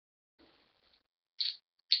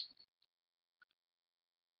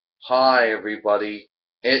Hi everybody,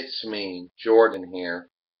 it's me, Jordan here,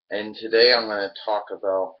 and today I'm going to talk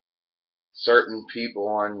about certain people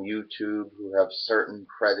on YouTube who have certain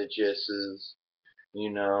prejudices,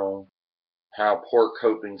 how poor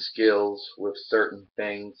coping skills with certain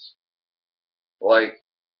things. Like,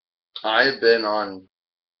 I've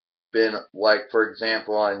for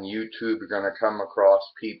example, on YouTube you're going to come across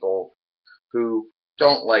people who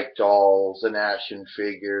don't like dolls and action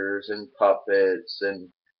figures and puppets and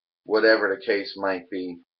whatever the case might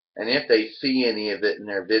be. And if they see any of it in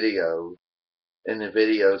the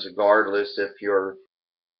videos, regardless if you're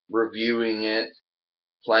reviewing it,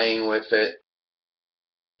 playing with it,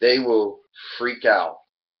 they will freak out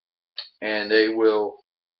and they will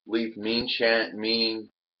leave mean,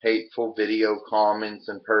 hateful video comments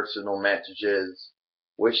and personal messages,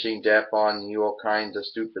 wishing death on you, all kinds of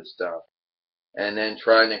stupid stuff, and then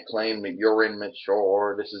trying to claim that you're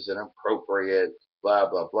immature, this is inappropriate, blah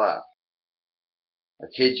blah blah. I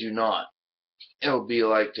kid you not. It'll be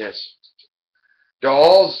like this.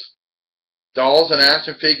 Dolls and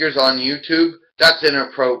action figures on YouTube, that's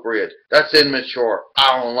inappropriate. That's immature.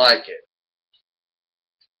 I don't like it.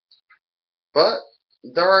 But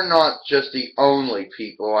they're not just the only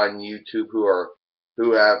people on YouTube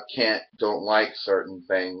don't like certain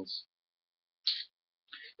things.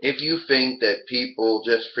 If you think that people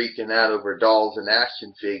just freaking out over dolls and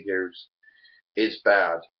action figures is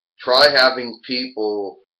bad, try having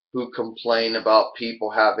people who complain about people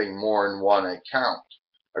having more than one account,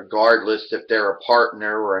 regardless if they're a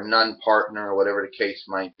partner or a non-partner or whatever the case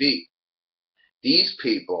might be. These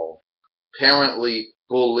people apparently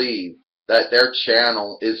believe that their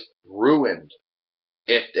channel is ruined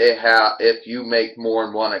if you make more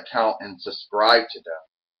than one account and subscribe to them.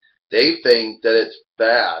 They think that it's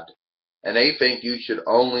bad, and they think you should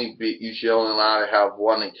only allow to have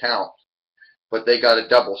one account. But they got a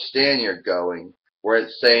double standard going, where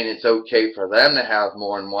it's saying it's okay for them to have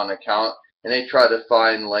more than one account, and they try to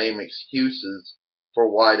find lame excuses for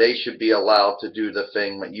why they should be allowed to do the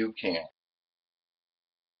thing that you can't.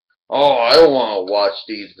 Oh, I don't want to watch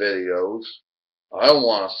these videos. I don't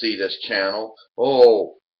want to see this channel.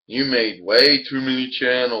 Oh, you made way too many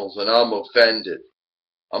channels and I'm offended.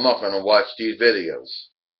 I'm not going to watch these videos.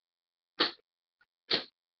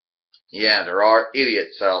 Yeah, there are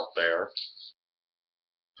idiots out there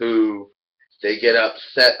who they get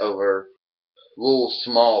upset over little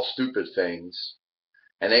small stupid things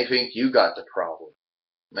and they think you got the problem.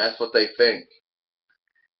 And that's what they think.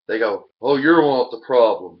 They go, oh, you're the one with the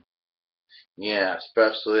problem. Yeah,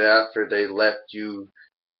 especially after they left you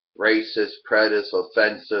racist, prejudice,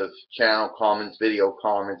 offensive channel comments, video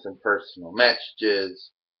comments, and personal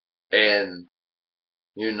messages, and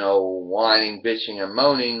whining, bitching, and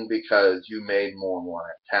moaning because you made more than one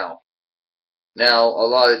account. Now, a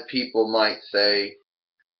lot of people might say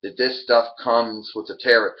that this stuff comes with the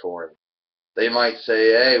territory. They might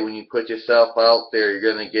say, hey, when you put yourself out there,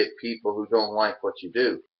 you're going to get people who don't like what you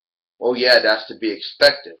do. Well, yeah, that's to be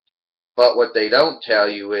expected. But what they don't tell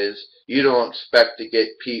you is you don't expect to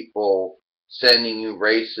get people sending you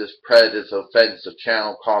racist, prejudice, offensive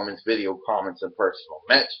channel comments, video comments, and personal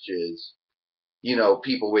messages.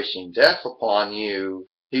 People wishing death upon you,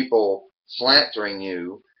 people slandering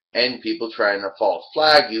you, and people trying to false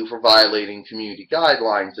flag you for violating community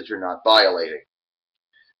guidelines that you're not violating.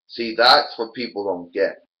 See, that's what people don't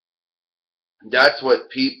get. That's what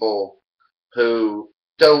people who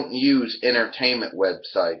don't use entertainment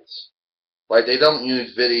websites, like they don't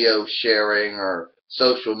use video sharing or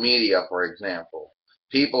social media, for example.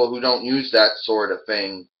 People who don't use that sort of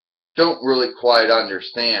thing don't really quite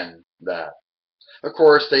understand that. Of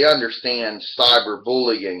course, they understand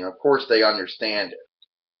cyberbullying. Of course, they understand it.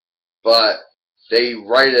 But they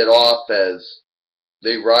write it off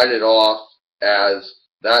as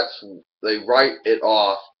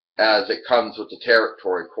it comes with the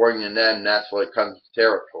territory. According to them, that's what it comes with the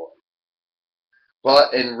territory.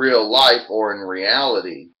 But in real life, or in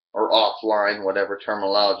reality, or offline, whatever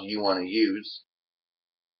terminology you want to use,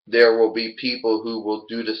 there will be people who will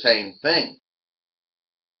do the same thing.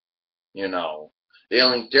 The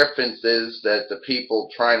only difference is that the people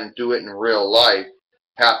trying to do it in real life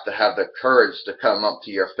have to have the courage to come up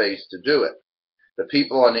to your face to do it. The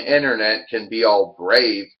people on the internet can be all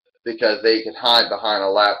brave because they can hide behind a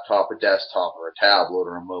laptop, a desktop, or a tablet,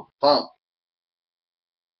 or a mobile phone.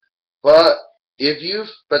 But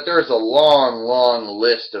there's a long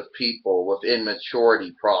list of people with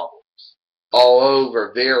immaturity problems all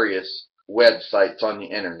over various websites on the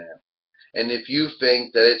internet. And if you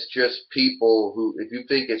think that it's just if you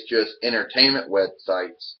think it's just entertainment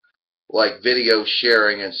websites like video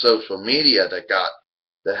sharing and social media that got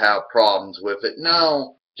that have problems with it.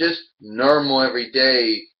 No, just normal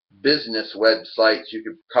everyday business websites you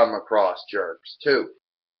could come across jerks too.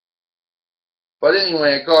 But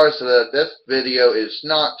anyway, regardless of that, this video is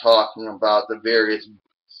not talking about the various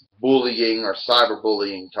bullying or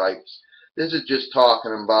cyberbullying types. This is just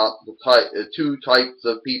talking about the two types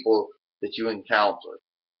of people that you encounter.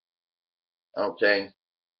 Okay?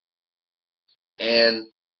 And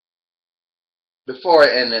before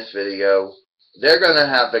I end this video, they're going to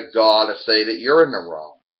have the gall to say that you're in the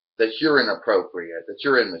wrong, that you're inappropriate, that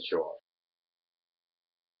you're immature.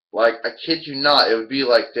 Like, I kid you not, it would be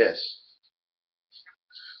like this.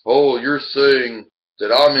 Oh, you're saying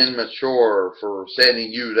that I'm immature for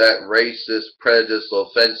sending you that racist, prejudiced,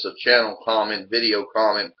 offensive channel comment, video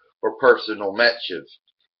comment, or personal message.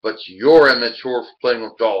 But you're immature for playing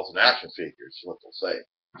with dolls and action figures, is what they'll say.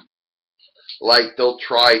 Like, they'll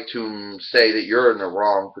try to say that you're in the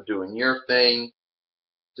wrong for doing your thing,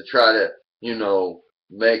 to try to, you know,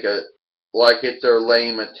 make it like it's their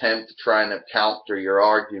lame attempt to try and counter your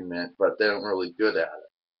argument, but they're not really good at it.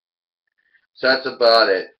 So that's about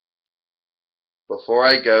it. Before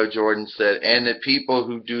I go, Jordan said, and the people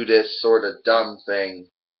who do this sort of dumb thing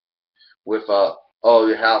with oh,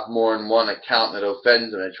 you have more than one account that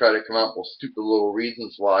offends them, and try to come up with stupid little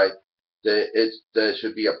reasons why that it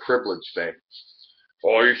should be a privilege thing.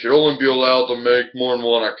 Oh, you should only be allowed to make more than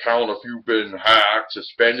one account if you've been hacked,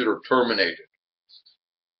 suspended, or terminated.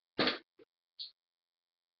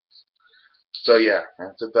 So yeah,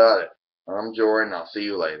 that's about it. I'm Jordan. I'll see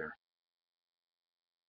you later.